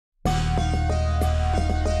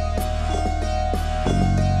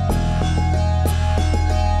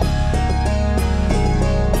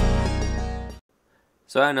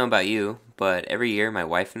So I don't know about you, but every year my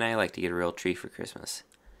wife and I like to get a real tree for Christmas.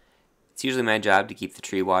 It's usually my job to keep the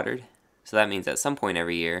tree watered, so that means at some point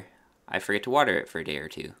every year, I forget to water it for a day or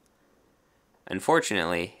two.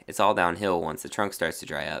 Unfortunately, it's all downhill once the trunk starts to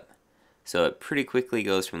dry up, so it pretty quickly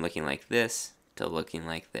goes from looking like this to looking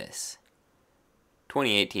like this.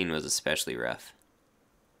 2018 was especially rough.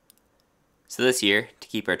 So this year, to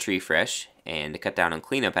keep our tree fresh and to cut down on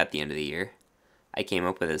cleanup at the end of the year, I came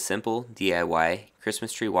up with a simple DIY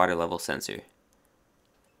Christmas tree water level sensor.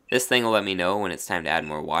 This thing will let me know when it's time to add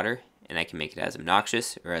more water, and I can make it as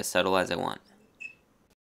obnoxious or as subtle as I want.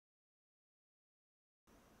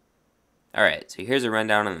 Alright, so here's a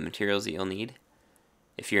rundown on the materials that you'll need.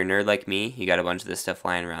 If you're a nerd like me, you got a bunch of this stuff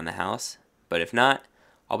lying around the house, but if not,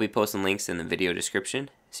 I'll be posting links in the video description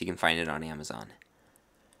so you can find it on Amazon.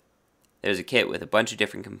 There's a kit with a bunch of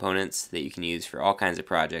different components that you can use for all kinds of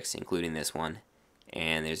projects, including this one,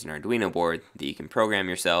 and there's an Arduino board that you can program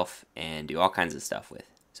yourself and do all kinds of stuff with,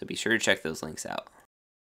 so be sure to check those links out.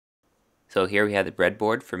 So here we have the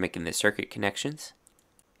breadboard for making the circuit connections,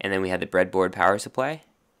 and then we have the breadboard power supply.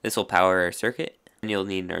 This will power our circuit, and you'll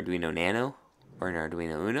need an Arduino Nano or an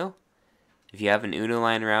Arduino Uno. If you have an Uno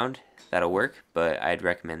lying around, that'll work, but I'd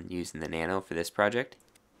recommend using the Nano for this project.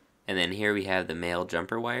 And then here we have the male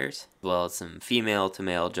jumper wires, as well as some female to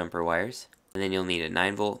male jumper wires. And then you'll need a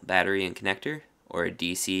 9-volt battery and connector, or a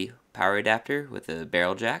DC power adapter with a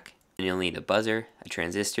barrel jack. And you'll need a buzzer, a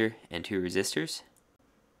transistor, and 2 resistors.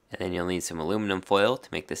 And then you'll need some aluminum foil to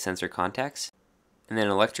make the sensor contacts. And then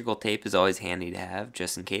electrical tape is always handy to have,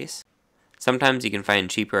 just in case. Sometimes you can find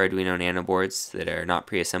cheaper Arduino Nano boards that are not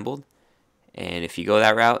pre-assembled. And if you go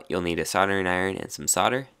that route, you'll need a soldering iron and some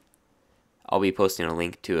solder. I'll be posting a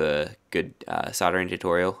link to a good soldering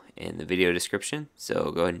tutorial in the video description,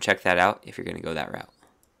 so go ahead and check that out if you're going to go that route.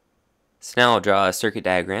 So now I'll draw a circuit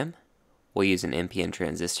diagram. We'll use an NPN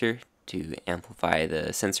transistor to amplify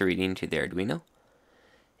the sensor reading to the Arduino.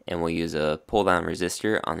 And we'll use a pull-down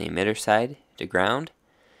resistor on the emitter side to ground,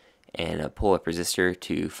 and a pull-up resistor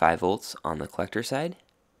to 5 volts on the collector side.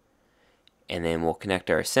 And then we'll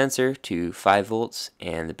connect our sensor to 5 volts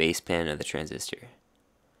and the base pin of the transistor.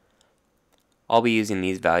 I'll be using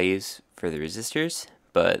these values for the resistors,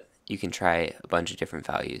 but you can try a bunch of different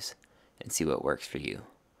values and see what works for you.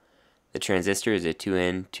 The transistor is a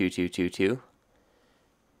 2N2222,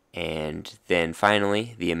 and then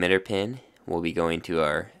finally the emitter pin will be going to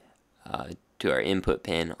our input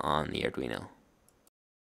pin on the Arduino.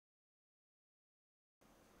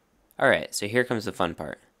 Alright, so here comes the fun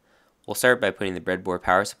part. We'll start by putting the breadboard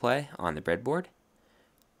power supply on the breadboard.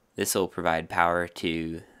 This will provide power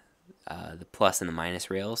to the plus and the minus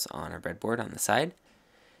rails on our breadboard on the side.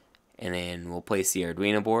 And then we'll place the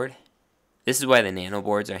Arduino board. This is why the Nano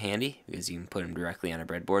boards are handy, because you can put them directly on a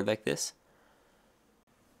breadboard like this.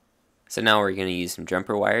 So now we're going to use some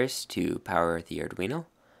jumper wires to power the Arduino.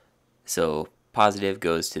 So positive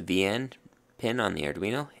goes to the N pin on the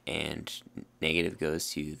Arduino, and negative goes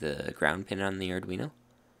to the ground pin on the Arduino.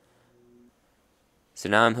 So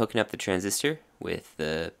now I'm hooking up the transistor with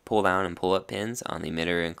the pull down and pull up pins on the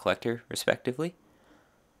emitter and collector respectively.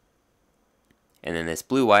 And then this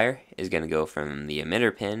blue wire is going to go from the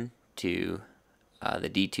emitter pin to the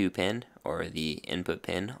D2 pin, or the input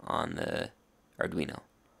pin on the Arduino.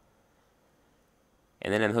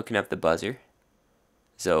 And then I'm hooking up the buzzer.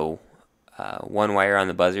 So one wire on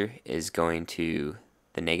the buzzer is going to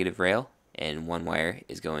the negative rail, and one wire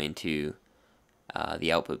is going to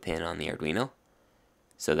the output pin on the Arduino.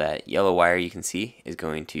 So that yellow wire you can see is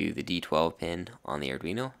going to the D12 pin on the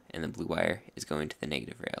Arduino, and the blue wire is going to the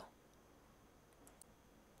negative rail.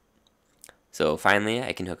 So finally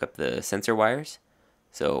I can hook up the sensor wires.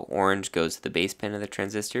 So orange goes to the base pin of the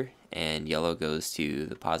transistor, and yellow goes to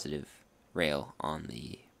the positive rail on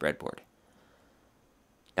the breadboard.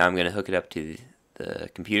 Now I'm going to hook it up to the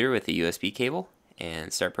computer with a USB cable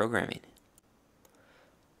and start programming.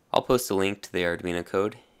 I'll post a link to the Arduino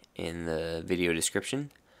code in the video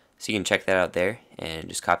description, so you can check that out there and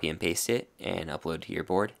just copy and paste it and upload to your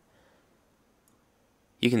board.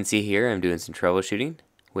 You can see here I'm doing some troubleshooting,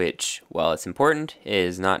 which, while it's important,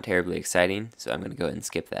 is not terribly exciting, so I'm going to go ahead and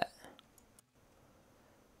skip that.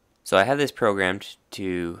 So I have this programmed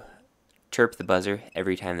to chirp the buzzer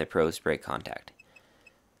every time the probes break contact.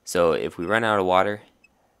 So if we run out of water,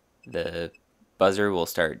 the buzzer will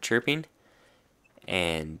start chirping,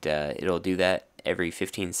 and it'll do that every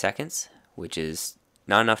 15 seconds, which is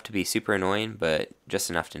not enough to be super annoying, but just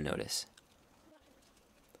enough to notice.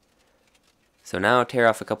 So now I'll tear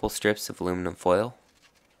off a couple strips of aluminum foil.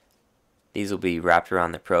 These will be wrapped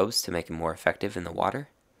around the probes to make them more effective in the water.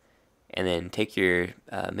 And then take your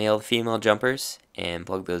male female jumpers and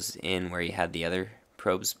plug those in where you had the other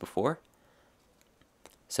probes before.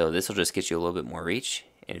 So this will just get you a little bit more reach,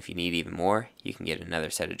 and if you need even more, you can get another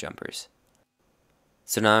set of jumpers.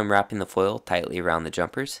 So now I'm wrapping the foil tightly around the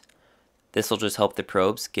jumpers. This will just help the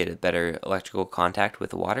probes get a better electrical contact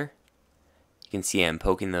with the water. You can see I'm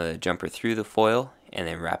poking the jumper through the foil and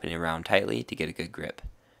then wrapping it around tightly to get a good grip.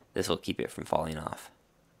 This will keep it from falling off.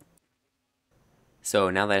 So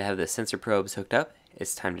now that I have the sensor probes hooked up,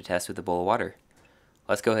 it's time to test with a bowl of water.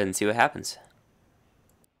 Let's go ahead and see what happens.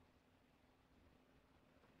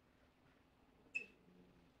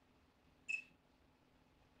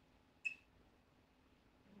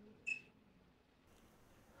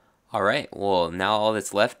 Alright, well now all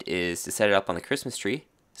that's left is to set it up on the Christmas tree,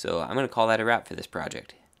 so I'm going to call that a wrap for this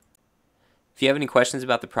project. If you have any questions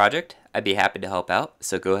about the project, I'd be happy to help out,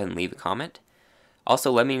 so go ahead and leave a comment. Also,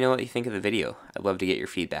 let me know what you think of the video. I'd love to get your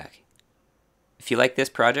feedback. If you like this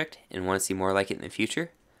project and want to see more like it in the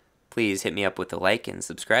future, please hit me up with a like and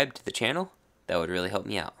subscribe to the channel. That would really help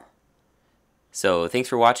me out. So thanks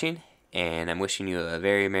for watching, and I'm wishing you a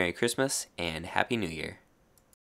very Merry Christmas and Happy New Year.